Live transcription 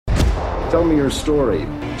Tell me your story.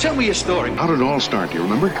 Tell me your story. How did it all start? Do you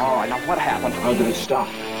remember? Oh, now what happened? How did it stop?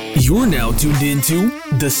 You're now tuned into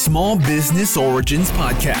the Small Business Origins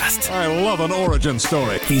Podcast. I love an origin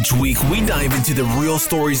story. Each week, we dive into the real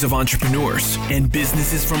stories of entrepreneurs and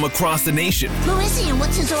businesses from across the nation. Who is he and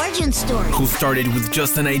what's his origin story? Who started with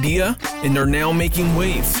just an idea and are now making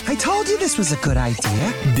waves. I told you this was a good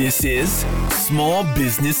idea. This is Small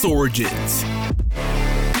Business Origins.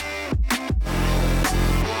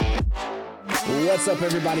 What's up,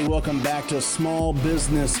 everybody? Welcome back to Small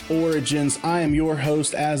Business Origins. I am your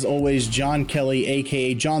host, as always, John Kelly,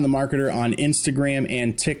 aka John the Marketer on Instagram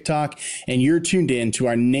and TikTok, and you're tuned in to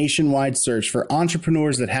our nationwide search for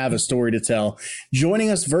entrepreneurs that have a story to tell.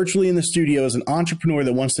 Joining us virtually in the studio is an entrepreneur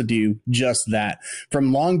that wants to do just that.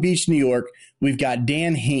 From Long Beach, New York, we've got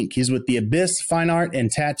Dan Henk. He's with the Abyss Fine Art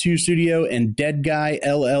and Tattoo Studio and Dead Guy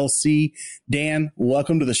LLC. Dan,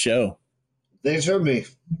 welcome to the show. Thanks for having me.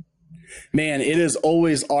 Man, it is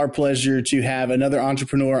always our pleasure to have another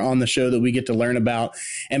entrepreneur on the show that we get to learn about.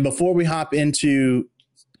 And before we hop into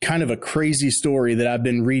kind of a crazy story that I've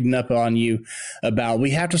been reading up on you about, we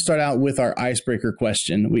have to start out with our icebreaker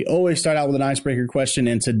question. We always start out with an icebreaker question,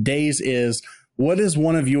 and today's is, what is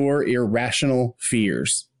one of your irrational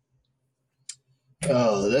fears?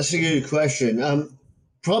 Oh, that's a good question.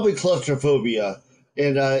 Probably claustrophobia.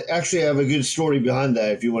 And actually, I have a good story behind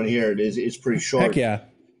that if you want to hear it. It's pretty short. Heck yeah.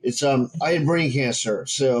 It's I had brain cancer,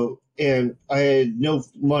 and I had no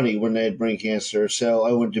money when I had brain cancer, so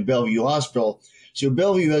I went to Bellevue Hospital. So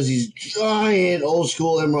Bellevue has these giant old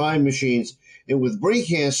school MRI machines, and with brain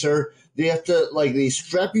cancer, they have to they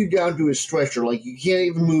strap you down to a stretcher, like you can't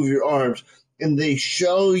even move your arms, and they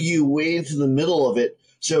shuttle you way into the middle of it.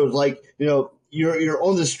 So you're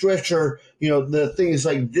on the stretcher, the thing is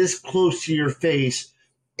like this close to your face,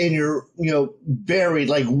 and you're buried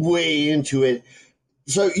like way into it.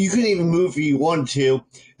 So you couldn't even move if you wanted to.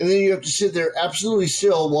 And then you have to sit there absolutely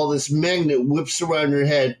still while this magnet whips around your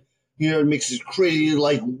head. It makes this crazy,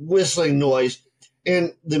 whistling noise.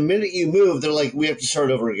 And the minute you move, they're like, we have to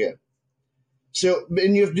start over again. So,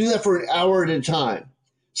 and you have to do that for an hour at a time.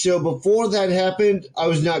 So before that happened, I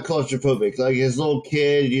was not claustrophobic. Like as a little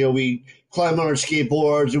kid, we climb on our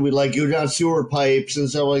skateboards and we'd go down sewer pipes and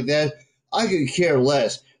stuff like that. I could care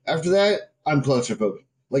less. After that, I'm claustrophobic.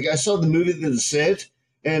 Like I saw the movie The Descent,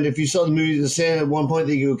 and if you saw the movie The Descent, at one point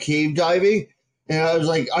they go cave diving, and I was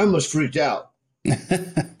like, I almost freaked out.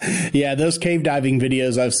 Yeah, those cave diving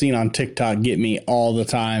videos I've seen on TikTok get me all the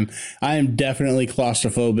time. I am definitely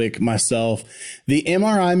claustrophobic myself. The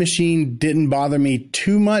MRI machine didn't bother me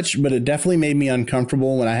too much, but it definitely made me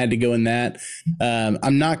uncomfortable when I had to go in that.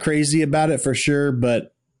 I'm not crazy about it for sure,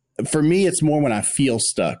 but for me, it's more when I feel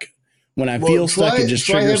stuck. When I feel stuck, it just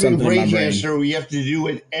triggers something in my brain. Cancer, we have to do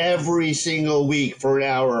it every single week for an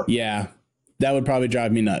hour. Yeah, that would probably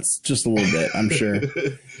drive me nuts just a little bit, I'm sure.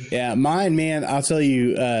 Yeah, mine, man, I'll tell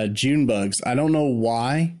you, June bugs. I don't know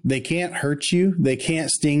why. They can't hurt you. They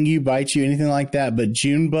can't sting you, bite you, anything like that. But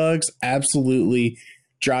June bugs absolutely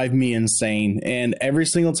drive me insane. And every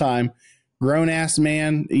single time, grown ass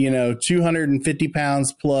man, 250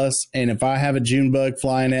 pounds plus. And if I have a June bug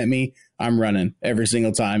flying at me, I'm running every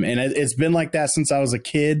single time. And it's been like that since I was a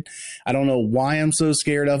kid. I don't know why I'm so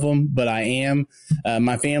scared of them, but I am.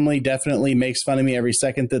 My family definitely makes fun of me every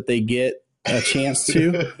second that they get a chance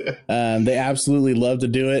to. They absolutely love to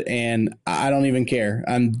do it. And I don't even care.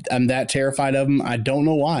 I'm that terrified of them. I don't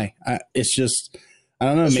know why. It's just, I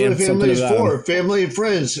don't know, That's man. What family is for. Family and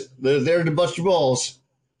friends. They're there to bust your balls.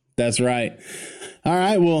 That's right. All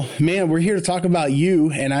right. Well, man, we're here to talk about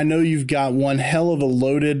you. And I know you've got one hell of a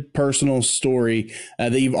loaded personal story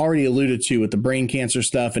that you've already alluded to with the brain cancer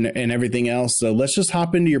stuff and everything else. So let's just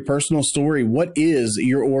hop into your personal story. What is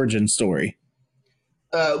your origin story?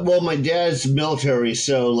 Well, my dad's military.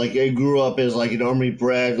 So I grew up as an Army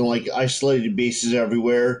brat and isolated bases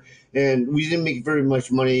everywhere. And we didn't make very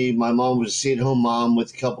much money. My mom was a stay-at-home mom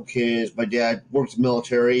with a couple kids. My dad worked in the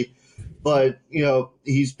military. But,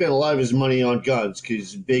 he spent a lot of his money on guns because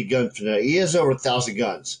he's a big gun fanatic. He has over 1,000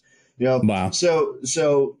 guns, Wow. So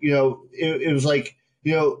it was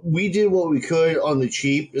we did what we could on the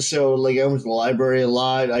cheap. So, I went to the library a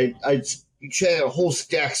lot. I'd check out whole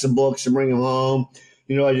stacks of books and bring them home.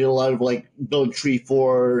 I did a lot of, building tree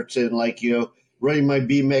forts and, riding my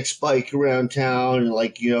BMX bike around town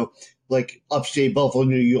and, upstate Buffalo,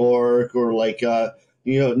 New York or,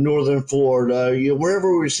 northern Florida,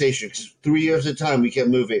 wherever we were stationed. 'Cause 3 years at a time, we kept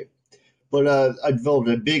moving. But I developed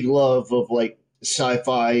a big love of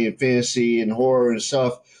sci-fi and fantasy and horror and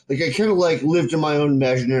stuff. I kind of lived in my own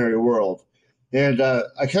imaginary world, and I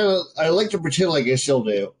like to pretend like I still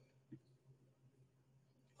do.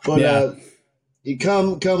 But Yeah. you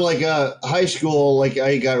come like high school, like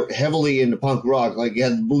I got heavily into punk rock. Like I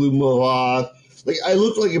had the blue mohawk. Like I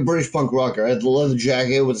looked like a British punk rocker. I had the leather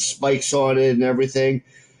jacket with spikes on it and everything.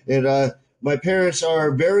 And my parents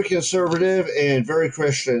are very conservative and very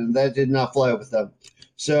Christian, and that did not fly with them.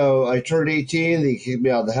 So I turned 18. They kicked me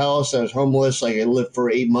out of the house. I was homeless. Like I lived for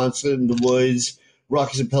 8 months in the woods,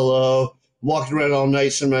 rocks and pillow, walking around all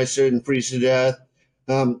night. Some nights I didn't freeze to death.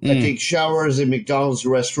 I take showers in McDonald's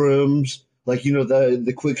restrooms, like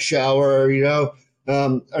the quick shower.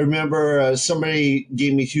 I remember somebody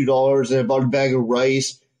gave me $2 and I bought a bag of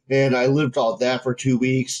rice, and I lived off that for 2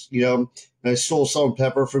 weeks. And I stole salt and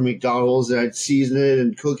pepper from McDonald's, and I'd season it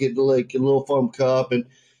and cook it like a little foam cup. And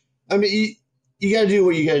I mean, you got to do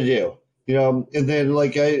what you got to do. And then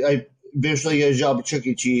like I eventually got a job at Chuck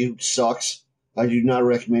E. Cheese, which sucks. I do not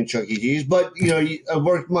recommend Chuck E. Cheese, but I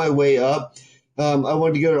worked my way up. I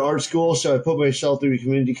wanted to go to art school, so I put myself through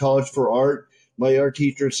community college for art. My art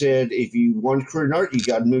teacher said, if you want to career in art, you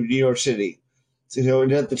got to move to New York City. So,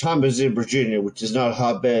 and at the time I was in Virginia, which is not a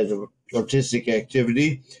hotbed of artistic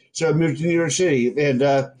activity. So I moved to New York City, and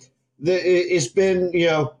it's been,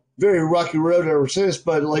 very rocky road ever since.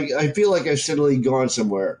 But like, I feel like I've steadily gone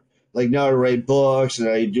somewhere. Like now I write books and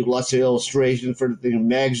I do lots of illustrations for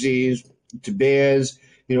magazines to bands.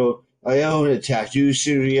 I own a tattoo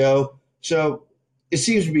studio. So it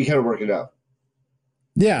seems to be kind of working out.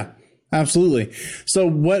 Yeah, absolutely. So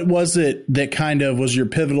what was it that kind of was your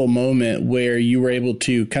pivotal moment where you were able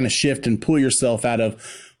to kind of shift and pull yourself out of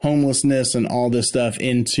homelessness and all this stuff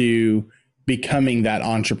into becoming that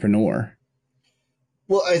entrepreneur?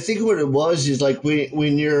 Well, I think what it was is like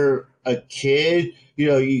when you're a kid,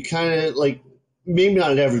 you kind of like, maybe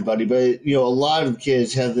not everybody, but, a lot of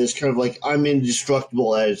kids have this kind of like, I'm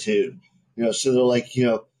indestructible attitude. So they're like,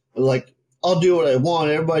 like, I'll do what I want.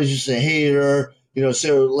 Everybody's just a hater.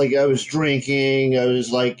 So like I was drinking. I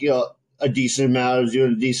was like, a decent amount. I was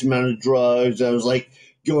doing a decent amount of drugs. I was like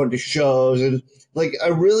going to shows. And like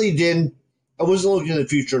I wasn't looking at the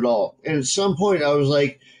future at all. And at some point I was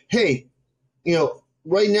like, hey,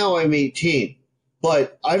 right now I'm 18,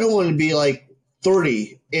 but I don't want to be like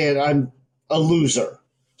 30 and I'm a loser.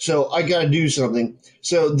 So I got to do something.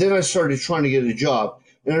 So then I started trying to get a job.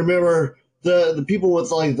 And I remember the people with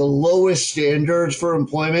like the lowest standards for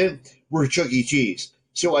employment were Chuck E. Cheese.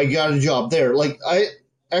 So I got a job there. Like I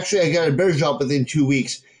got a better job within 2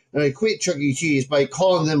 weeks. And I quit Chuck E. Cheese by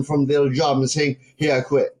calling them from the other job and saying, hey, I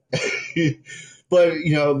quit. But,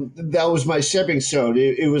 that was my stepping stone.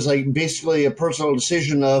 It was like basically a personal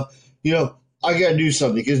decision of, I got to do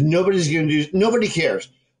something because nobody cares.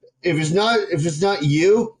 If it's not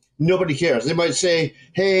you, nobody cares. They might say,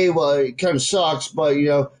 hey, well, it kind of sucks, but,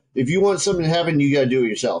 if you want something to happen, you got to do it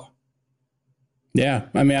yourself. Yeah.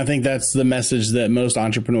 I mean, I think that's the message that most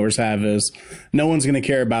entrepreneurs have is no one's going to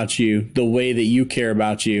care about you the way that you care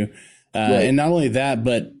about you. Right. And not only that,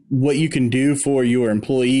 but what you can do for your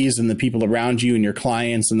employees and the people around you and your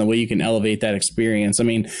clients and the way you can elevate that experience. I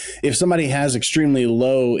mean, if somebody has extremely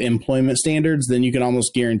low employment standards, then you can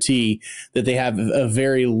almost guarantee that they have a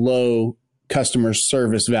very low customer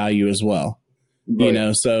service value as well.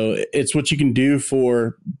 Right. So it's what you can do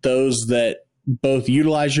for those that both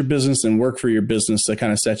utilize your business and work for your business that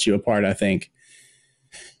kind of sets you apart, I think.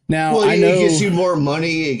 Now, well, I know it gets you more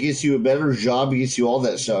money. It gets you a better job. It gets you all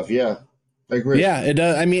that stuff. Yeah, I agree. Yeah, it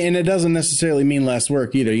does. I mean, and it doesn't necessarily mean less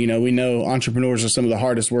work either. We know entrepreneurs are some of the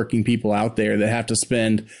hardest working people out there that have to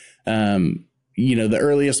spend, the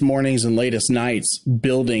earliest mornings and latest nights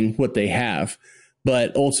building what they have.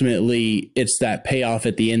 But ultimately, it's that payoff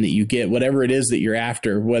at the end that you get, whatever it is that you're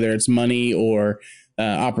after, whether it's money or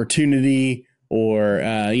opportunity or,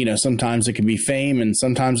 sometimes it can be fame and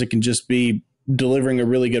sometimes it can just be delivering a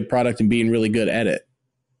really good product and being really good at it.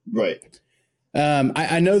 Right.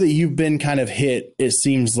 I know that you've been kind of hit, it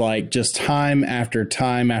seems like, just time after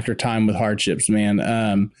time after time with hardships,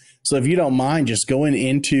 man. So if you don't mind just going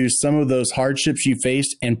into some of those hardships you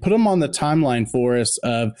faced and put them on the timeline for us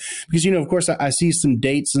because, of course, I see some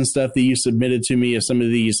dates and stuff that you submitted to me of some of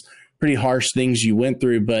these pretty harsh things you went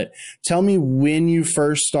through. But tell me when you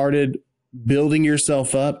first started building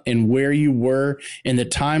yourself up and where you were in the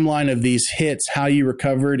timeline of these hits, how you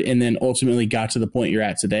recovered, and then ultimately got to the point you're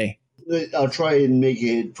at today. I'll try and make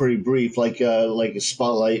it pretty brief, like a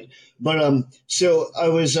spotlight. But so I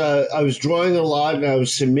was drawing a lot and I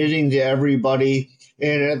was submitting to everybody.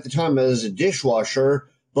 And at the time I was a dishwasher,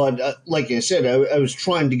 but like I said, I was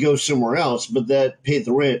trying to go somewhere else, but that paid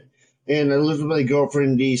the rent. And I lived with my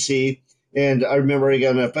girlfriend in D.C. And I remember I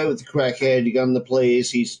got in a fight with the crackhead. He got in the place.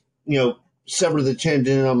 He's severed the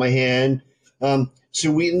tendon on my hand.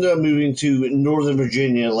 So we ended up moving to Northern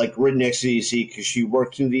Virginia, like right next to DC, because she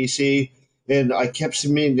worked in DC. And I kept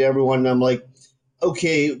submitting to everyone, and I'm like,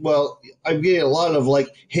 okay, well, I'm getting a lot of like,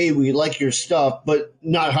 hey, we like your stuff, but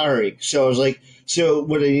not hiring. So I was like, so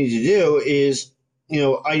what I need to do is,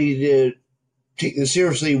 I need to take this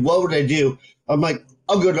seriously. What would I do? I'm like,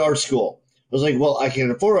 I'll go to art school. I was like, well, I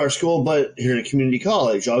can't afford art school, but here at community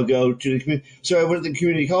college, I'll go to the community. So I went to the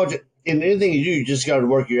community college, and anything you do, you just got to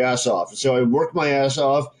work your ass off. So I worked my ass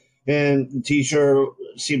off, and the teacher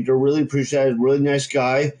seemed to really appreciate it, really nice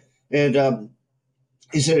guy. And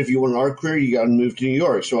he said, if you want an art career, you got to move to New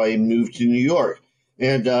York. So I moved to New York.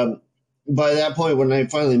 And by that point, when I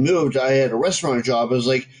finally moved, I had a restaurant job. I was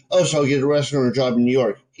like, oh, so I'll get a restaurant job in New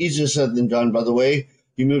York. Easier said than done, by the way.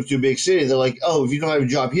 You move to a big city, they're like, oh, if you don't have a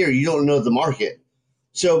job here, you don't know the market.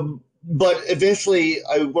 So, but eventually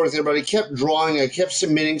I worked there, but I kept drawing. I kept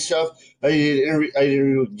submitting stuff. I did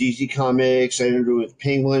interview with DC Comics. I interviewed with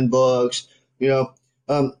Penguin Books.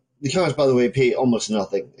 The comics, by the way, pay almost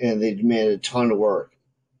nothing, and they demand a ton of work.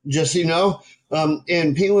 Just so you know,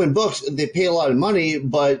 in Penguin Books, they pay a lot of money,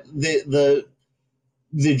 but the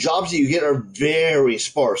jobs that you get are very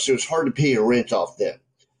sparse, so it's hard to pay your rent off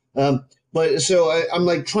them. But so I'm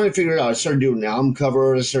like trying to figure it out. I started doing album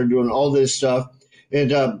covers. I started doing all this stuff,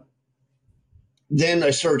 and then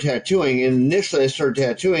I started tattooing. And initially, I started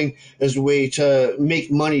tattooing as a way to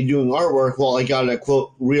make money doing artwork while I got a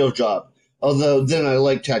quote real job. Although then I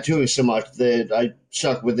liked tattooing so much that I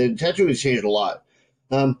stuck with it. Tattooing changed a lot.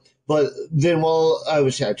 But then while I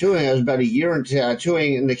was tattooing, I was about a year into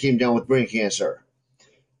tattooing, and I came down with brain cancer.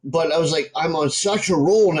 But I was like, I'm on such a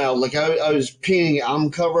roll now. Like I was painting album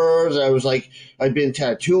covers. I was like, I've been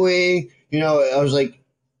tattooing. I was like,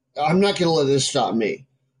 I'm not going to let this stop me.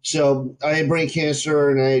 So I had brain cancer,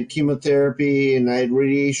 and I had chemotherapy, and I had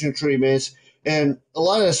radiation treatments. And a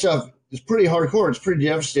lot of that stuff is pretty hardcore. It's pretty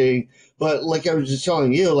devastating. But like I was just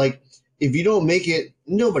telling you, like, if you don't make it,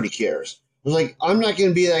 nobody cares. I was like, I'm not going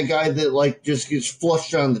to be that guy that like just gets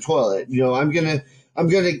flushed down the toilet. I'm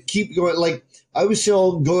gonna keep going. Like I was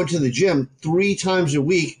still going to the gym 3 times a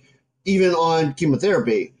week, even on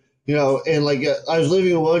chemotherapy. And like I was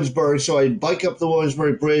living in Williamsburg, so I'd bike up the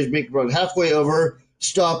Williamsburg Bridge, make it about halfway over,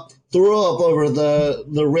 stop, throw up over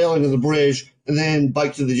the railing of the bridge, and then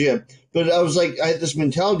bike to the gym. But I was like, I had this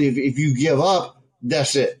mentality of if you give up,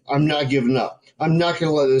 that's it. I'm not giving up. I'm not going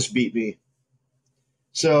to let this beat me.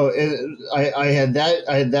 So I had that.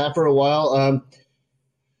 I had that for a while.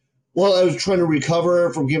 Well, I was trying to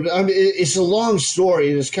recover from giving. I mean, it's a long story.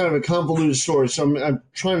 It's kind of a convoluted story. So I'm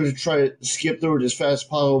trying to skip through it as fast as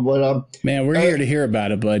possible. But man, we're here to hear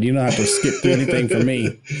about it, bud. You don't have to skip through anything for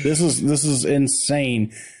me. This is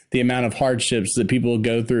insane. The amount of hardships that people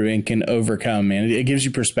go through and can overcome, man. It gives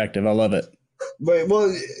you perspective. I love it. But well,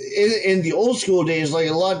 in the old school days, like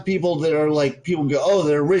a lot of people that are like people go, oh,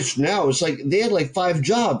 they're rich now. It's like they had like 5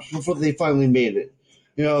 jobs before they finally made it,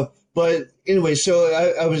 But anyway, so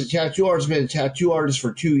I was a tattoo artist. Been a tattoo artist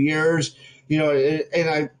for 2 years, and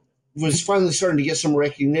I was finally starting to get some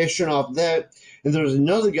recognition off of that. And there was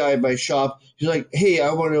another guy at my shop. He's like, hey,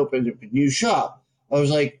 I want to open a new shop. I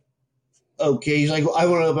was like, okay. He's like, well, I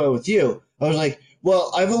want to open it with you. I was like,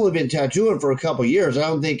 well, I've only been tattooing for a couple of years. I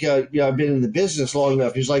don't think I've been in the business long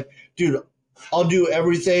enough. He's like, dude, I'll do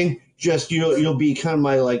everything. Just you'll be kind of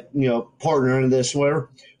my partner in this,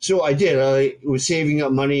 whatever. So I did. I was saving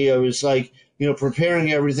up money. I was like,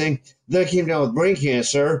 preparing everything. Then I came down with brain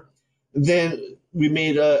cancer. Then we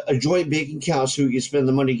made a joint bank account so we could spend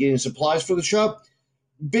the money getting supplies for the shop.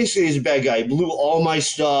 Basically, he's a bad guy. He blew all my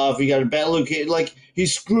stuff. He got a bad location. Like he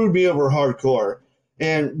screwed me over hardcore.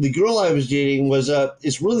 And the girl I was dating was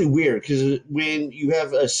it's really weird because when you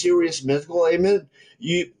have a serious medical ailment,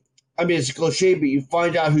 it's a cliche, but you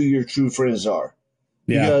find out who your true friends are.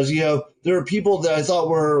 Yeah. Because, there are people that I thought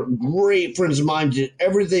were great friends of mine, did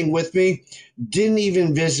everything with me, didn't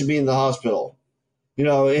even visit me in the hospital. And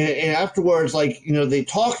afterwards, they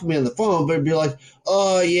talk to me on the phone, but it'd be like,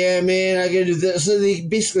 oh, yeah, man, I got to do this. So they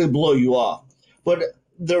basically blow you off. But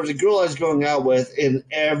there was a girl I was going out with, and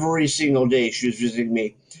every single day she was visiting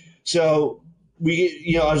me. So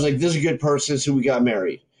I was like, this is a good person. So we got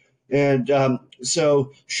married. And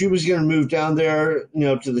so she was going to move down there,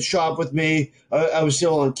 to the shop with me. I was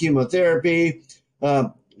still on chemotherapy.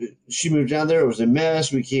 She moved down there. It was a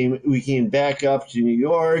mess. We came back up to New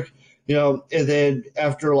York, and then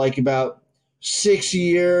after about 6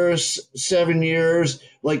 years, 7 years,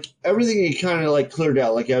 everything had kind of cleared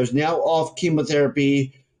out. I was now off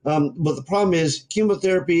chemotherapy. But the problem is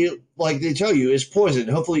chemotherapy, like they tell you, is poison.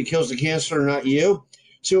 Hopefully it kills the cancer, not you.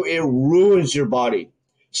 So it ruins your body.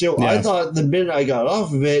 So yeah. I thought the minute I got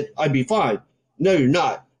off of it, I'd be fine. No, you're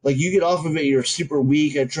not. Like, you get off of it, you're super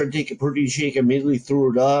weak. I tried to take a protein shake, I immediately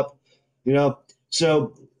threw it up, you know?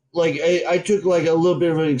 So, like, I took, like, a little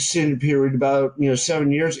bit of an extended period, about,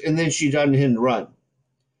 7 years, and then she died in hit and run.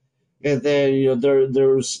 And then, there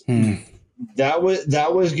was, that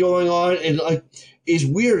was going on. And, like, it's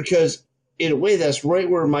weird because, in a way, that's right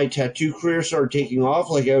where my tattoo career started taking off.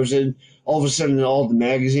 Like, I was all of a sudden, in all the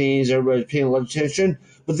magazines, everybody's paying a lot of attention.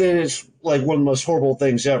 But then it's, like, one of the most horrible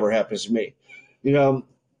things ever happens to me,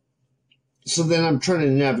 So then I'm trying to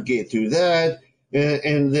navigate through that.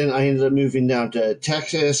 And then I ended up moving down to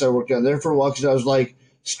Texas. I worked down there for a while because I was like,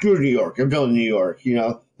 screw New York. I'm done with New York.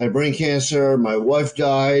 I had brain cancer. My wife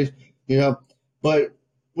died, But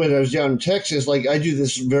when I was down in Texas, like, I do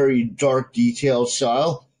this very dark, detailed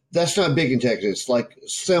style. That's not big in Texas. Like,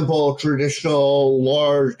 simple, traditional,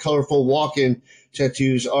 large, colorful walk-in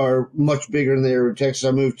tattoos are much bigger than they are in Texas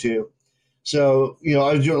I moved to. So,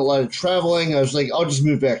 I was doing a lot of traveling. I was like, I'll just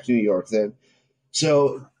move back to New York then.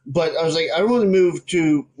 So, but I was like, I don't want to move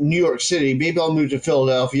to New York City. Maybe I'll move to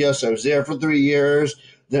Philadelphia. So I was there for 3 years.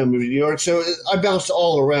 Then I moved to New York. So I bounced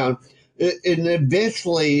all around. And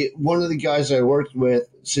eventually, one of the guys I worked with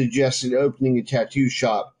suggested opening a tattoo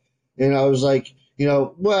shop. And I was like,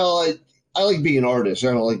 well, I like being an artist. I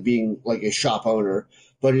don't like being like a shop owner.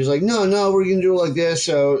 But he's like, no, we're going to do it like this.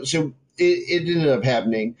 So it ended up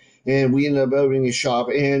happening. And we ended up opening a shop.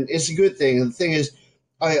 And it's a good thing. And the thing is,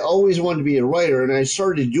 I always wanted to be a writer, and I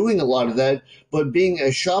started doing a lot of that. But being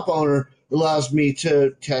a shop owner allows me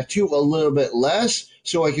to tattoo a little bit less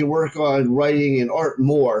so I can work on writing and art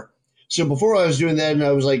more. So before I was doing that, and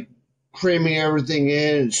I was like cramming everything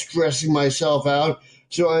in and stressing myself out.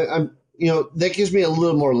 So I'm that gives me a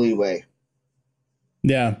little more leeway.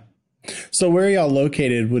 Yeah. So where are y'all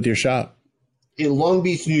located with your shop? In Long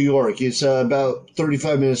Beach, New York. It's about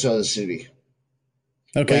 35 minutes out of the city.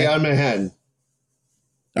 Okay. Like, out of Manhattan.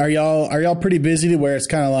 Are y'all pretty busy to where it's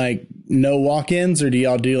kind of like no walk-ins, or do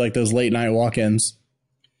y'all do like those late night walk-ins?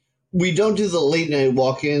 We don't do the late night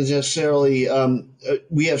walk-ins necessarily.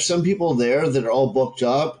 We have some people there that are all booked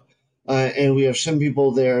up, and we have some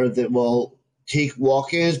people there that will take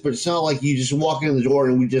walk-ins, but it's not like you just walk in the door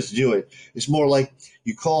and we just do it. It's more like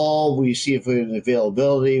you call, we see if there's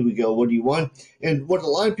availability, we go, what do you want? And what a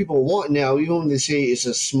lot of people want now, even when they say it's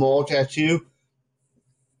a small tattoo,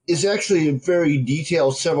 is actually a very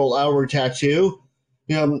detailed several-hour tattoo.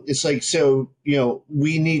 It's like, so,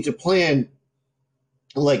 we need to plan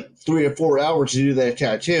like 3 or 4 hours to do that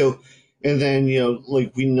tattoo. And then,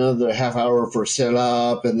 like, we need another half hour for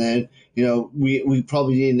setup. And then, we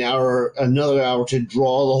probably need another hour to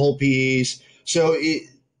draw the whole piece. So,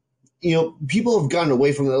 people have gotten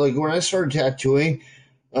away from that. Like, when I started tattooing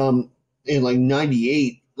in like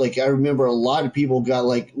 98, like, I remember a lot of people got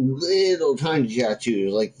like little tiny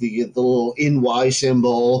tattoos, like the little NY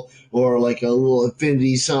symbol or like a little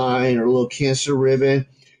infinity sign or a little cancer ribbon.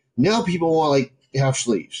 Now people want like half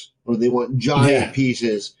sleeves, or they want giant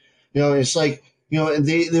pieces. It's like, and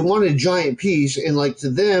they want a giant piece, and like to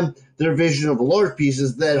them, their vision of a large piece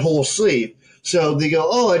is that whole sleeve. So they go,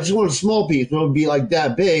 oh, I just want a small piece, but it would be like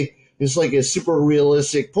that big. It's like a super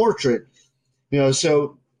realistic portrait.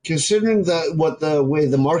 So considering what the way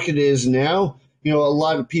the market is now, a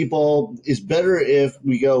lot of people, it's better if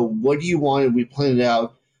we go, what do you want? And we plan it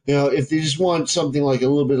out. If they just want something like a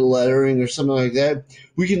little bit of lettering or something like that,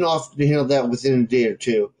 we can often handle that within a day or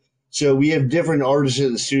two. So we have different artists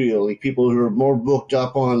in the studio, like people who are more booked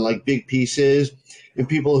up on like big pieces and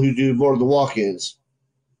people who do more of the walk-ins.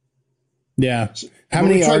 Yeah. How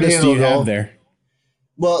many artists do you have there?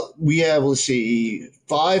 Well, we have, let's see,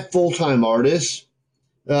 5 full-time artists.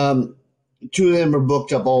 2 of them are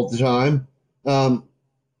booked up all the time.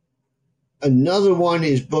 Another one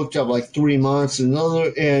is booked up like 3 months.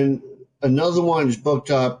 Another one is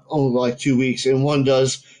booked up only like 2 weeks. And one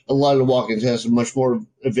does a lot of walk-ins, has much more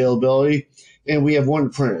availability. And we have one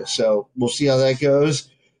apprentice, so we'll see how that goes.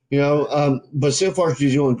 But so far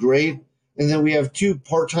she's doing great. And then we have 2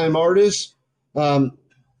 part-time artists.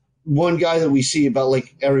 One guy that we see about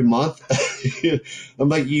like every month. I'm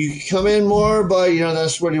like, you come in more, but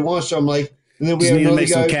that's what he wants. So I'm like, and then we just have need to another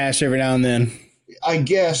make guy, some cash every now and then, I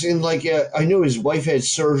guess. And like, I know his wife had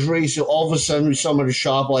surgery, so all of a sudden we saw him at a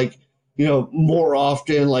shop like, more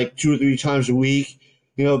often, like 2 or 3 times a week,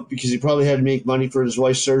 because he probably had to make money for his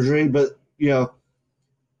wife's surgery. But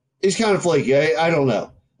it's kind of flaky. I don't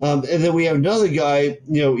know. And then we have another guy.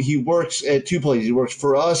 He works at 2 places. He works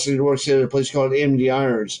for us, and he works at a place called Amity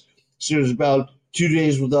Irons. So there's about 2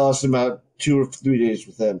 days with us and about 2 or 3 days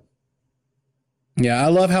with them. Yeah, I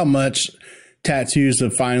love how much tattoos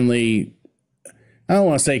have finally, I don't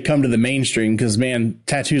want to say come to the mainstream because, man,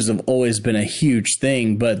 tattoos have always been a huge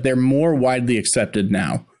thing, but they're more widely accepted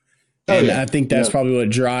now. And I think that's probably what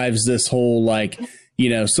drives this whole, like, you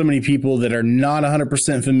know, so many people that are not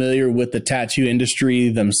 100% familiar with the tattoo industry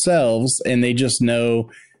themselves, and they just know,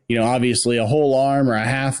 you know, obviously a whole arm or a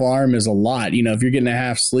half arm is a lot. You know, if you're getting a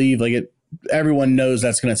half sleeve, like everyone knows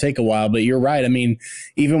that's going to take a while. But you're right. I mean,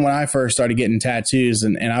 even when I first started getting tattoos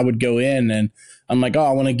and I would go in and I'm like, oh,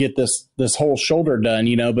 I want to get this whole shoulder done,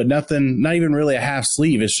 you know, but nothing, not even really a half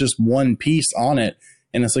sleeve. It's just one piece on it.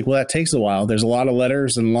 And it's like, well, that takes a while. There's a lot of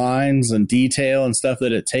letters and lines and detail and stuff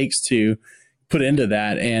that it takes to put into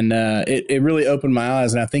that. And it really opened my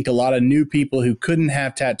eyes. And I think a lot of new people who couldn't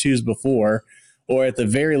have tattoos before, or at the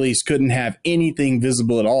very least couldn't have anything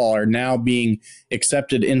visible at all, are now being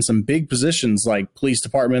accepted in some big positions like police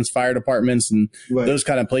departments, fire departments, and those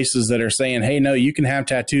kind of places that are saying, hey, no, you can have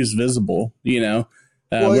tattoos visible. You know,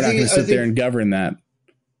 we're not going to sit there and govern that.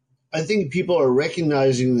 I think people are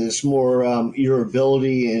recognizing this more, your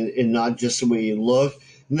ability and not just the way you look.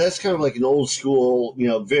 And that's kind of like an old school, you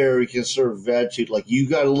know, very conservative attitude. Like, you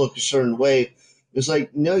got to look a certain way. It's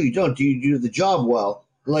like, no, you don't. Do you do the job well?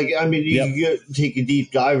 Like, I mean, you take a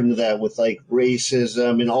deep dive into that with like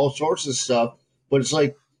racism and all sorts of stuff. But it's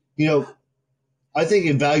like, you know, I think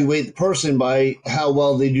evaluate the person by how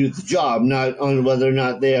well they do the job, not on whether or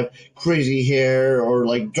not they have crazy hair or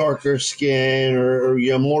like darker skin or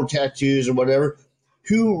you know, more tattoos or whatever.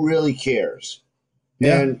 Who really cares?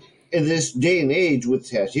 Yeah. And in this day and age with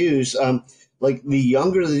tattoos, like the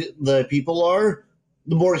younger the people are,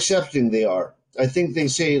 the more accepting they are. I think they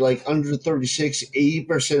say like under 36,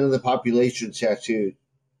 80% of the population tattooed.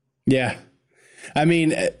 Yeah. I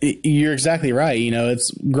mean, you're exactly right. You know, it's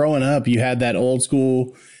growing up, you had that old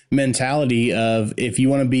school mentality of if you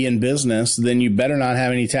want to be in business, then you better not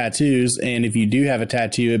have any tattoos. And if you do have a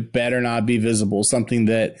tattoo, it better not be visible, something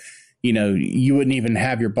that, you know, you wouldn't even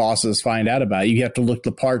have your bosses find out about. You have to look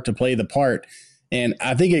the part to play the part. And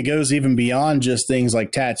I think it goes even beyond just things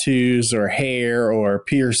like tattoos or hair or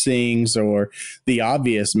piercings or the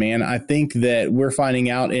obvious, man. I think that we're finding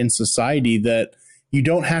out in society that you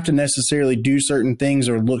don't have to necessarily do certain things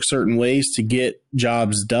or look certain ways to get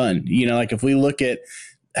jobs done. You know, like if we look at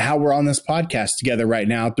how we're on this podcast together right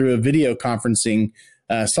now through a video conferencing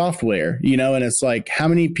software, you know, and it's like how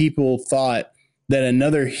many people thought that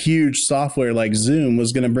another huge software like Zoom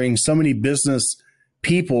was going to bring so many business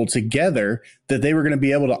people together that they were going to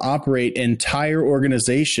be able to operate entire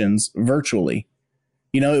organizations virtually.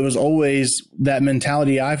 You know, it was always that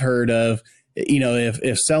mentality I've heard of, you know,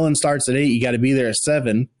 if selling starts at 8, you got to be there at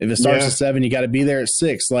 7. If it starts at 7, you got to be there at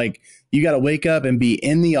 6. Like, you got to wake up and be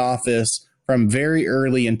in the office from very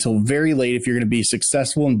early until very late. If you're going to be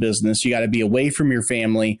successful in business, you got to be away from your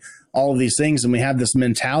family, all of these things. And we have this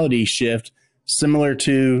mentality shift similar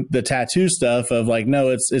to the tattoo stuff of like, no,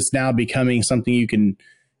 it's now becoming something you can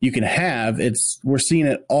have. We're seeing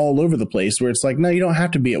it all over the place where it's like, no, you don't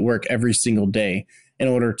have to be at work every single day in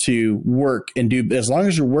order to work and do, as long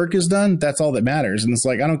as your work is done, that's all that matters. And it's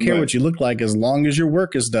like, I don't care what you look like, as long as your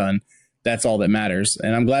work is done, that's all that matters.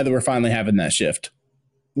 And I'm glad that we're finally having that shift.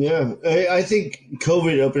 Yeah. I think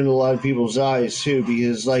COVID opened a lot of people's eyes too,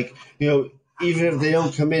 because like, you know, even if they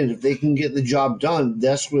don't come in, if they can get the job done,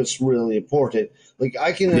 that's what's really important. Like,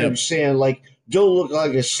 I can understand, like, don't look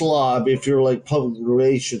like a slob if you're like public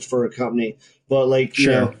relations for a company, but like,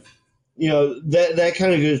 you know, that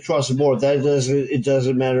kind of goes across the board. It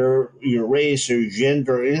doesn't matter your race or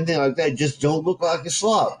gender or anything like that. Just don't look like a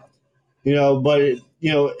slob, you know. But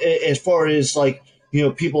you know, as far as like, you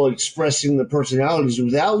know, people expressing the personalities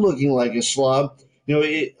without looking like a slob, you know,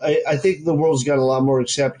 I think the world's got a lot more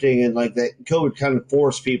accepting, and like that COVID kind of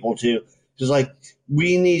forced people to just like,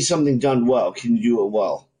 we need something done well. Can you do it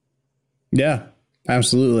well? Yeah,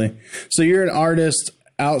 absolutely. So you're an artist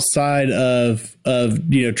outside of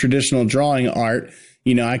you know, traditional drawing art.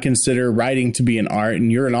 You know, I consider writing to be an art,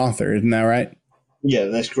 and you're an author, isn't that right? Yeah,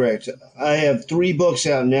 that's correct. I have 3 books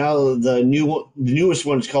out now. The newest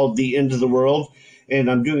one is called The End of the World, and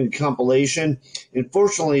I'm doing a compilation. And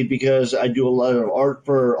fortunately, because I do a lot of art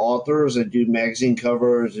for authors, I do magazine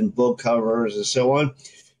covers and book covers and so on,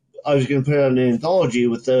 I was going to put out an anthology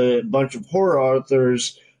with a bunch of horror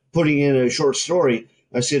authors putting in a short story.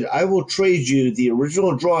 I said, I will trade you the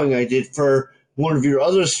original drawing I did for one of your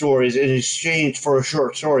other stories in exchange for a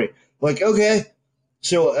short story. Like, okay.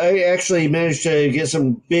 So I actually managed to get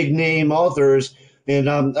some big name authors, and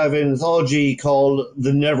I have an anthology called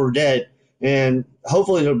The Never Dead, and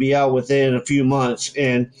hopefully it'll be out within a few months.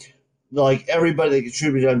 And like everybody that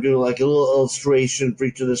contributed, I'm doing like a little illustration for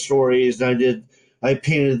each of the stories, and I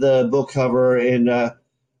painted the book cover, and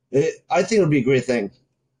I think it would be a great thing.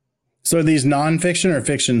 So are these nonfiction or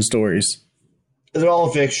fiction stories? They're all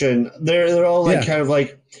fiction. They're all like Yeah. kind of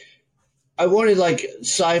like, I wanted like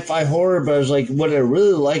sci-fi horror, but I was like, what I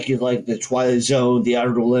really like is like the Twilight Zone, the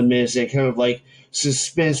Outer Limits, that kind of like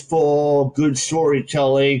suspenseful, good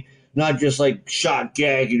storytelling, not just like shot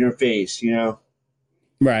gag in your face, you know?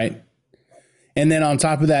 Right. And then on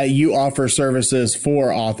top of that, you offer services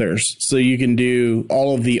for authors. So you can do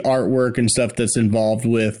all of the artwork and stuff that's involved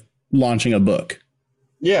with launching a book.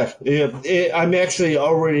 Yeah, I'm actually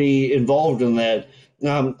already involved in that.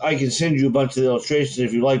 I can send you a bunch of the illustrations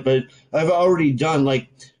if you like, but I've already done like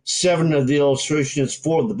 7 of the illustrations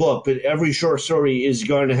for the book. But every short story is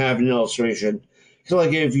going to have an illustration. So,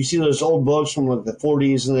 like, if you see those old books from like the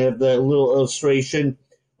 40s and they have that little illustration,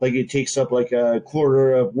 like it takes up like a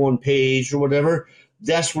quarter of one page or whatever,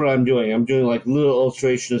 that's what I'm doing. I'm doing like little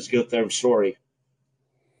illustrations to go with every story.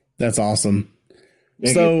 That's awesome.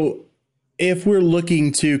 Thank So you. if we're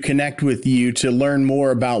looking to connect with you to learn more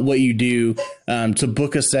about what you do, to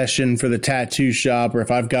book a session for the tattoo shop, or if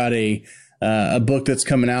I've got a book that's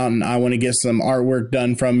coming out and I want to get some artwork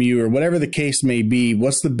done from you, or whatever the case may be,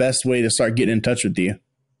 what's the best way to start getting in touch with you?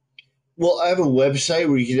 Well, I have a website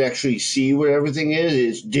where you can actually see what everything is.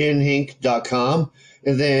 It's danhenk.com.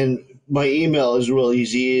 And then my email is real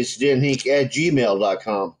easy. It's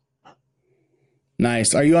danhenk@gmail.com.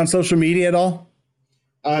 Nice. Are you on social media at all?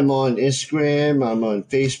 I'm on Instagram. I'm on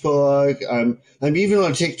Facebook. I'm even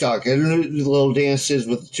on TikTok. I don't do the little dances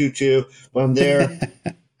with the tutu, but I'm there.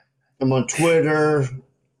 I'm on Twitter.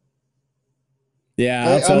 Yeah,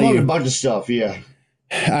 I'll tell I'm on you. a bunch of stuff, yeah.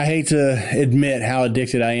 I hate to admit how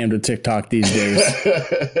addicted I am to TikTok these days,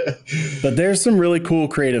 but there's some really cool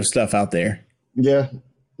creative stuff out there. Yeah.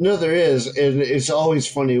 No, there is. And it's always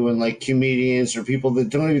funny when like comedians or people that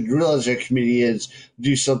don't even realize they're comedians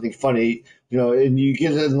do something funny, you know, and you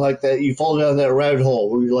get in like that, you fall down that rabbit hole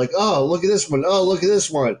where you're like, oh, look at this one. Oh, look at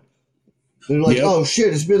this one. And you're like, Yep. oh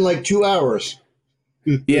shit, it's been like 2 hours.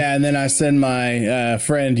 Yeah, and then I send my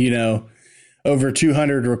friend, over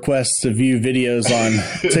 200 requests to view videos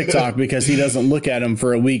on TikTok because he doesn't look at them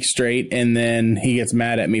for a week straight, and then he gets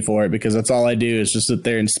mad at me for it because that's all I do is just sit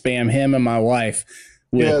there and spam him and my wife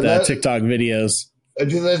with TikTok videos. I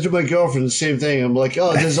do that to my girlfriend, the same thing. I'm like,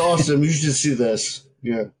 oh, this is awesome. You should see this.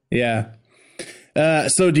 Yeah. Yeah.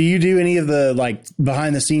 So do you do any of the like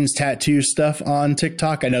behind the scenes tattoo stuff on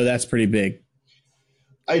TikTok? I know that's pretty big.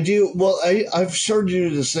 I do. Well, I've started to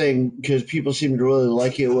do this thing because people seem to really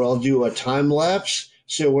like it where I'll do a time lapse.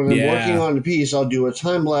 So when I'm working on a piece, I'll do a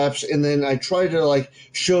time lapse and then I try to like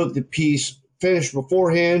show the piece finished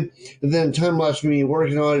beforehand and then time lapse me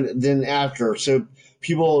working on it then after. So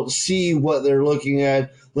people see what they're looking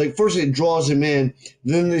at. Like first it draws them in,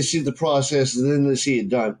 then they see the process, and then they see it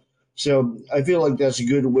done. So I feel like that's a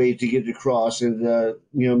good way to get it across and,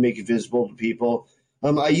 make it visible to people.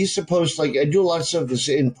 I used to post, like, I do a lot of stuff that's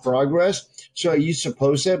in progress. So I used to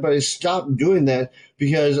post that, but I stopped doing that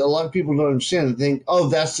because a lot of people don't understand. They think, oh,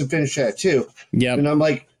 that's the finished tattoo. Yep. And I'm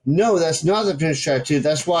like, no, that's not the finished tattoo.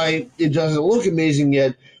 That's why it doesn't look amazing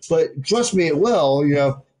yet. But trust me, it will,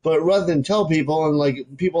 But rather than tell people, and like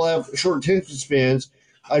people have short attention spans,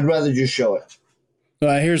 I'd rather just show it.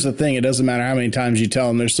 Well, here's the thing. It doesn't matter how many times you tell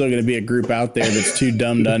them. There's still going to be a group out there that's too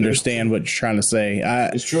dumb to understand what you're trying to say.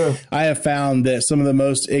 It's true. I have found that some of the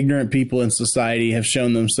most ignorant people in society have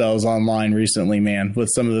shown themselves online recently, man, with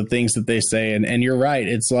some of the things that they say. And you're right.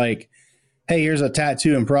 It's like, hey, here's a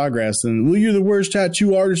tattoo in progress. And, well, you're the worst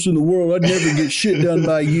tattoo artist in the world. I'd never get shit done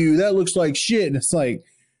by you. That looks like shit. And it's like,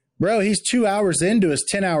 bro, he's 2 hours into his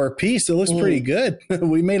 10-hour piece. It looks pretty good.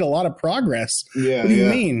 We made a lot of progress. Yeah. What do you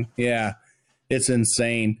mean? Yeah. It's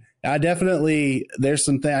insane. There's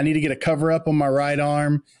something I need to get a cover up on my right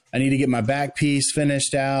arm. I need to get my back piece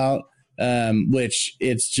finished out, which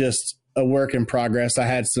it's just a work in progress. I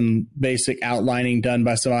had some basic outlining done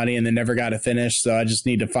by somebody and then never got it finished. So I just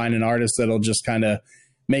need to find an artist that'll just kind of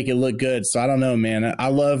make it look good. So I don't know, man. I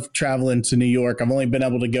love traveling to New York. I've only been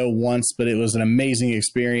able to go once, but it was an amazing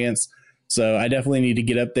experience. So I definitely need to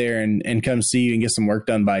get up there and come see you and get some work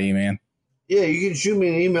done by you, man. Yeah, you can shoot me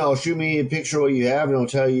an email, shoot me a picture of what you have, and I'll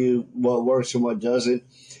tell you what works and what doesn't.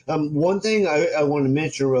 One thing I want to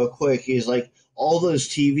mention real quick is like all those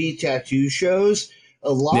TV tattoo shows,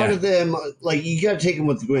 a lot of them, like you got to take them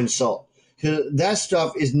with a grain of salt because that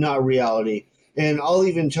stuff is not reality. And I'll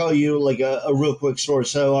even tell you like a real quick story.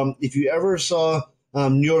 So if you ever saw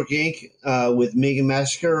New York Inc. With Megan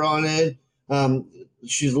Massacre on it,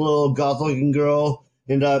 she's a little goth looking girl,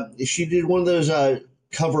 and she did one of those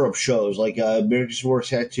cover-up shows like American Sports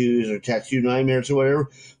Tattoos or Tattoo Nightmares or whatever,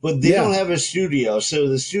 but they don't have a studio. So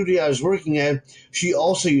the studio I was working at, she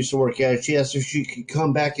also used to work at it. She asked if she could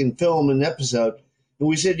come back and film an episode. And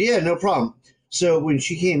we said, yeah, no problem. So when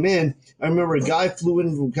she came in, I remember a guy flew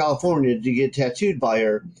in from California to get tattooed by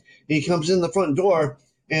her. And he comes in the front door,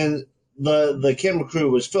 and the camera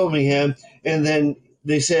crew was filming him, and then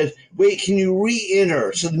they said, wait, can you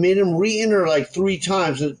re-enter? So they made him re-enter like 3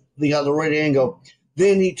 times, and they got the right angle.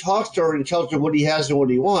 Then he talks to her and tells her what he has and what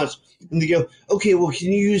he wants. And they go, okay, well,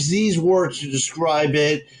 can you use these words to describe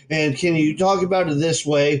it? And can you talk about it this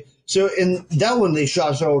way? So in that one, they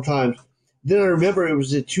shot several times. Then I remember it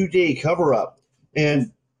was a 2-day cover-up.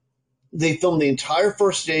 And they filmed the entire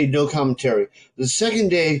first day, no commentary. The second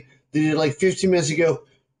day, they did like 15 minutes ago,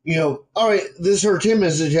 all right, this is her 10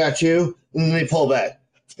 minutes of tattoo. And then they pull back.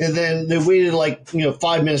 And then they waited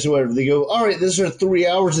 5 minutes or whatever. They go, all right, this is our 3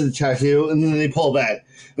 hours of the tattoo. And then they pull back.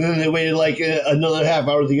 And then they waited another half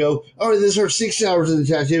hour. They go, all right, this is our 6 hours of the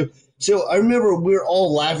tattoo. So I remember we were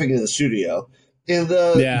all laughing in the studio. And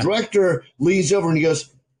the director leans over and he goes,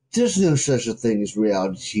 there's no such a thing as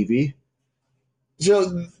reality TV.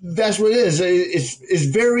 So that's what it is. It's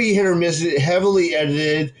very hit or miss, heavily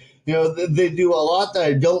edited. They do a lot that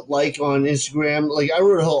I don't like on Instagram. Like I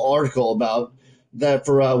wrote a whole article about that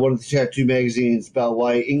for one of the tattoo magazines about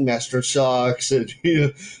why Inkmaster sucks. And,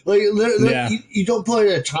 you don't put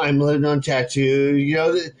a time limit on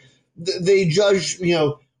tattoo. They judge,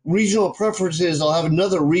 regional preferences. I'll have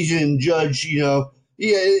another region judge,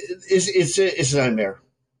 it's a nightmare.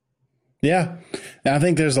 Yeah. I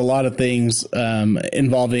think there's a lot of things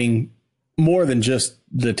involving more than just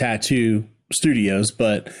the tattoo studios,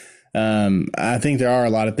 but I think there are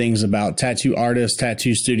a lot of things about tattoo artists,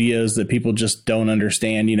 tattoo studios that people just don't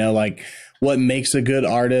understand, like what makes a good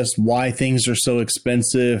artist, why things are so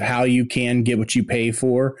expensive, how you can get what you pay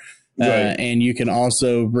for. Right. And you can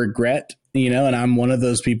also regret, and I'm one of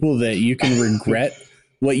those people that you can regret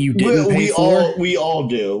what you didn't pay for. We all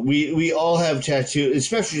do. We all have tattoos,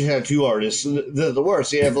 especially tattoo artists. They're the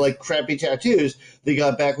worst. They have crappy tattoos they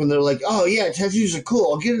got back when they're like, oh yeah, tattoos are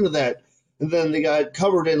cool. I'll get into that. And then they got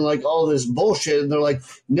covered in all this bullshit. And they're like,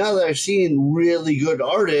 now that I've seen really good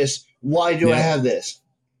artists, why do I have this?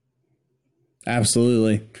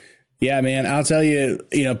 Absolutely. Yeah, man. I'll tell you,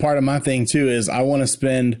 part of my thing too is I want to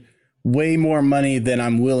spend way more money than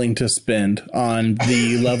I'm willing to spend on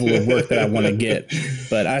the level of work that I want to get.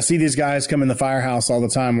 But I see these guys come in the firehouse all the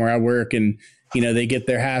time where I work, and they get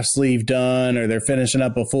their half sleeve done or they're finishing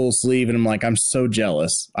up a full sleeve. And I'm like, I'm so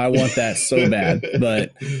jealous. I want that so bad.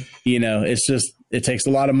 But, it's just, it takes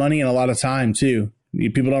a lot of money and a lot of time too.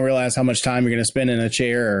 People don't realize how much time you're going to spend in a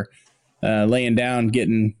chair or laying down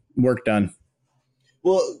getting work done.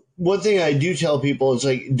 Well, one thing I do tell people is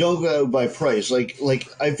don't go by price. Like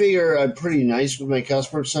I figure I'm pretty nice with my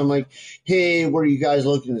customers. So I'm like, hey, what are you guys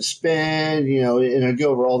looking to spend? And I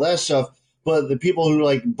go over all that stuff. But the people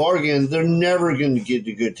who bargain, they're never going to get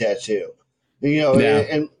a good tattoo.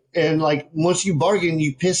 And once you bargain,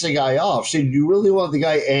 you piss a guy off. So do you really want the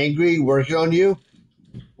guy angry working on you?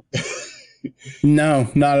 No,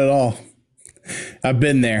 not at all. I've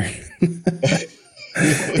been there.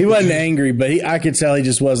 He wasn't angry, but I could tell he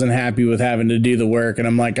just wasn't happy with having to do the work. And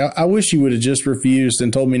I'm like, I wish you would have just refused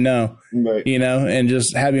and told me no, right. And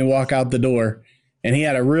just had me walk out the door. And he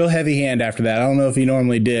had a real heavy hand after that. I don't know if he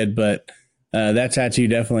normally did, but that tattoo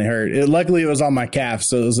definitely hurt. Luckily, it was on my calf,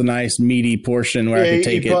 so it was a nice meaty portion where I could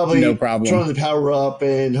take it, no problem. Trying to power up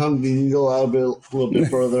and hung the needle out a little bit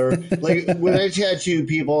further. When I tattoo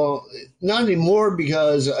people, not anymore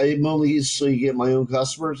because I mostly get my own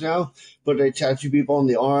customers now, but I tattoo people on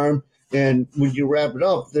the arm. And when you wrap it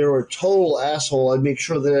up, they're a total asshole. I make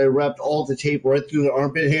sure that I wrapped all the tape right through the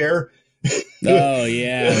armpit hair. Oh,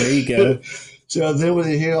 yeah. There you go. So then when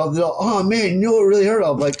they hear all the, oh man, you know what really hurt?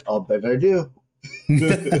 I'm like, I'll bet I do.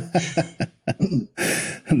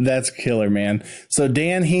 That's killer, man. So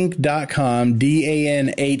danhenk.com,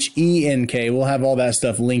 DANHENK. We'll have all that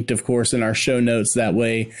stuff linked, of course, in our show notes. That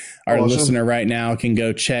way our listener right now can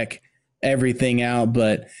go check everything out.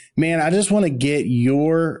 But man, I just want to get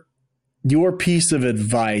your piece of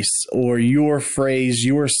advice or your phrase,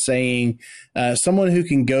 your saying, someone who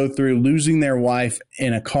can go through losing their wife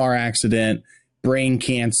in a car accident, brain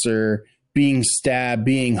cancer, being stabbed,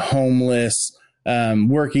 being homeless,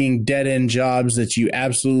 working dead-end jobs that you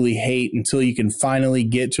absolutely hate until you can finally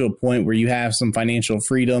get to a point where you have some financial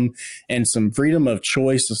freedom and some freedom of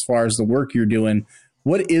choice as far as the work you're doing.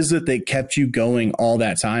 What is it that kept you going all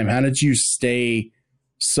that time? How did you stay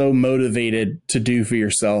so motivated to do for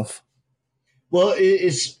yourself? Well,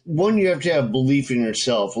 it's one, you have to have belief in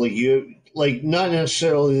yourself. like not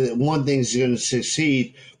necessarily that one thing's going to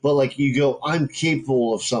succeed, but like you go, I'm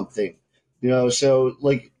capable of something, you know? So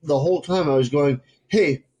like the whole time I was going,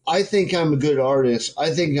 hey, I think I'm a good artist.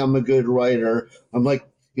 I think I'm a good writer. I'm like,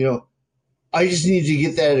 you know, I just need to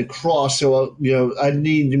get that across. So, you know, I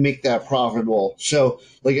need to make that profitable. So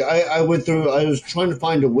like I went through, I was trying to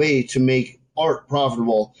find a way to make art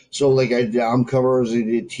profitable. So like I did album covers, I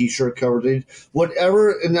did t-shirt covers, I did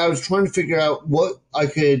whatever. And I was trying to figure out what I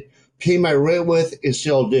could pay my rent with and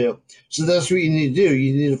still do. So that's what you need to do.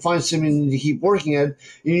 You need to find something to keep working at, and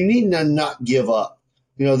you need to not give up.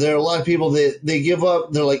 You know, there are a lot of people that they give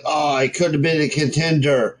up. They're like, oh, I could have been a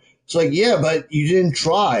contender. It's like, yeah, but you didn't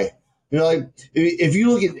try. You know, like if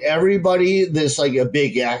you look at everybody that's like a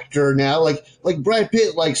big actor now, like Brad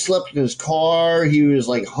Pitt, like slept in his car. He was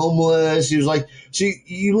like homeless. He was like, so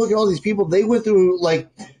you look at all these people, they went through like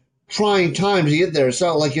trying times to get there. It's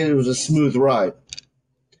not like it was a smooth ride.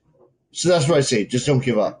 So that's what I say. Just don't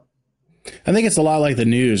give up. I think it's a lot like the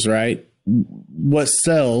news, right? What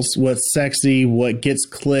sells, what's sexy, what gets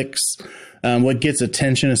clicks, what gets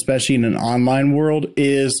attention, especially in an online world,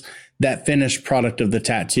 is that finished product of the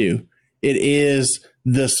tattoo. It is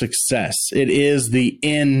the success. It is the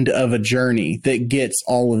end of a journey that gets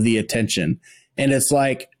all of the attention. And it's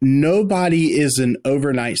like nobody is an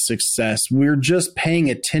overnight success. We're just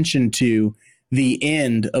paying attention to the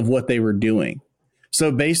end of what they were doing.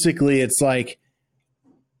 So basically, it's like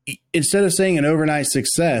instead of saying an overnight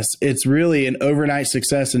success, it's really an overnight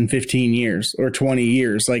success in 15 years or 20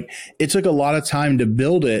 years. Like it took a lot of time to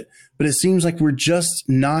build it, but it seems like we're just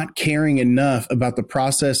not caring enough about the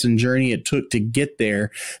process and journey it took to get there,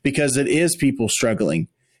 because it is people struggling.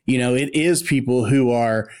 You know, it is people who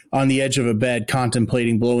are on the edge of a bed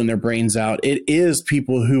contemplating blowing their brains out. It is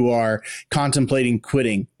people who are contemplating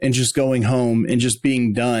quitting and just going home and just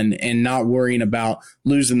being done and not worrying about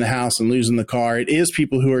losing the house and losing the car. It is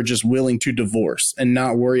people who are just willing to divorce and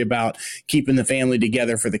not worry about keeping the family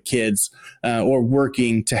together for the kids, or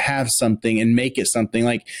working to have something and make it something.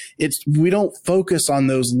 Like we don't focus on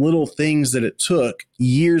those little things that it took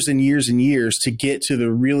years and years and years to get to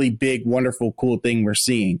the really big, wonderful, cool thing we're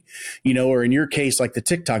seeing, you know, or in your case, like the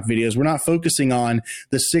TikTok videos, we're not focusing on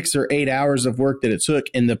the 6 or 8 hours of work that it took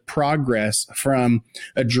and the progress from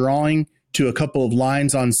a drawing to a couple of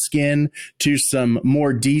lines on skin, to some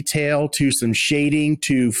more detail, to some shading,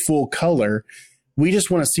 to full color. We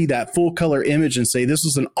just want to see that full color image and say, this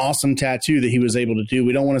was an awesome tattoo that he was able to do.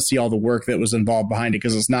 We don't want to see all the work that was involved behind it,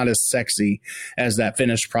 because it's not as sexy as that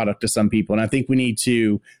finished product to some people. And I think we need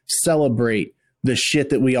to celebrate the shit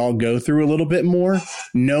that we all go through a little bit more,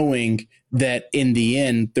 knowing that in the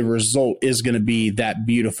end, the result is going to be that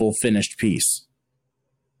beautiful finished piece.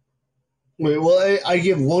 Well, I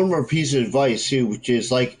give one more piece of advice too, which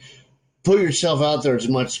is like, put yourself out there as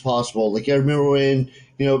much as possible. Like I remember when,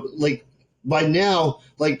 you know, like by now,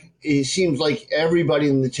 like it seems like everybody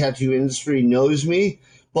in the tattoo industry knows me.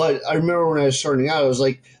 But I remember when I was starting out, I was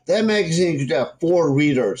like, that magazine could have 4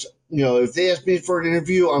 readers. You know, if they asked me for an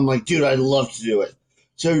interview, I'm like, dude, I'd love to do it.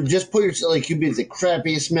 So just put yourself, like, it could be the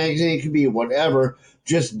crappiest magazine, it could be whatever,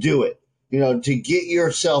 just do it, you know, to get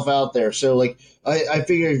yourself out there. So, like, I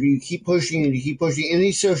figure if you keep pushing and you keep pushing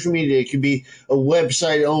any social media, it could be a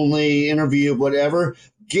website only, interview, whatever,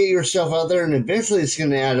 get yourself out there, and eventually it's going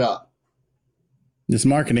to add up. It's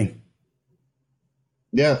marketing.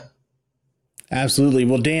 Yeah. Absolutely.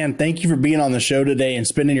 Well, Dan, thank you for being on the show today and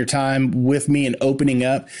spending your time with me and opening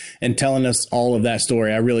up and telling us all of that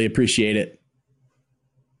story. I really appreciate it.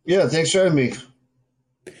 Yeah, thanks for having me.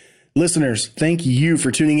 Listeners, thank you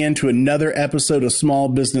for tuning in to another episode of Small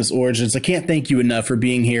Business Origins. I can't thank you enough for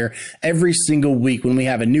being here every single week when we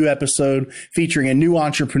have a new episode featuring a new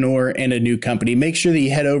entrepreneur and a new company. Make sure that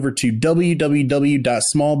you head over to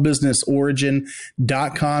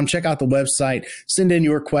www.smallbusinessorigin.com. Check out the website. Send in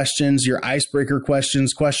your questions, your icebreaker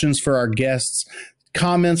questions, questions for our guests,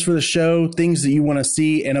 comments for the show, things that you want to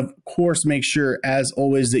see. And of course, make sure, as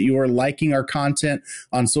always, that you are liking our content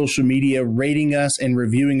on social media, rating us and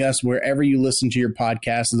reviewing us wherever you listen to your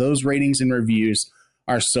podcast. Those ratings and reviews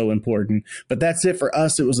are so important. But that's it for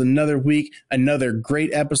us. It was another week, another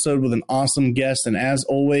great episode with an awesome guest. And as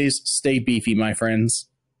always, stay beefy, my friends.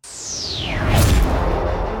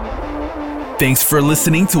 Thanks for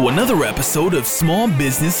listening to another episode of Small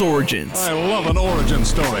Business Origins. I love an origin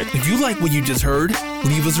story. If you like what you just heard,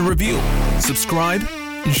 leave us a review, subscribe,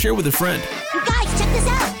 and share with a friend. You guys, check this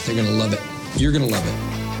out. They're going to love it. You're going to love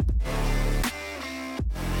it.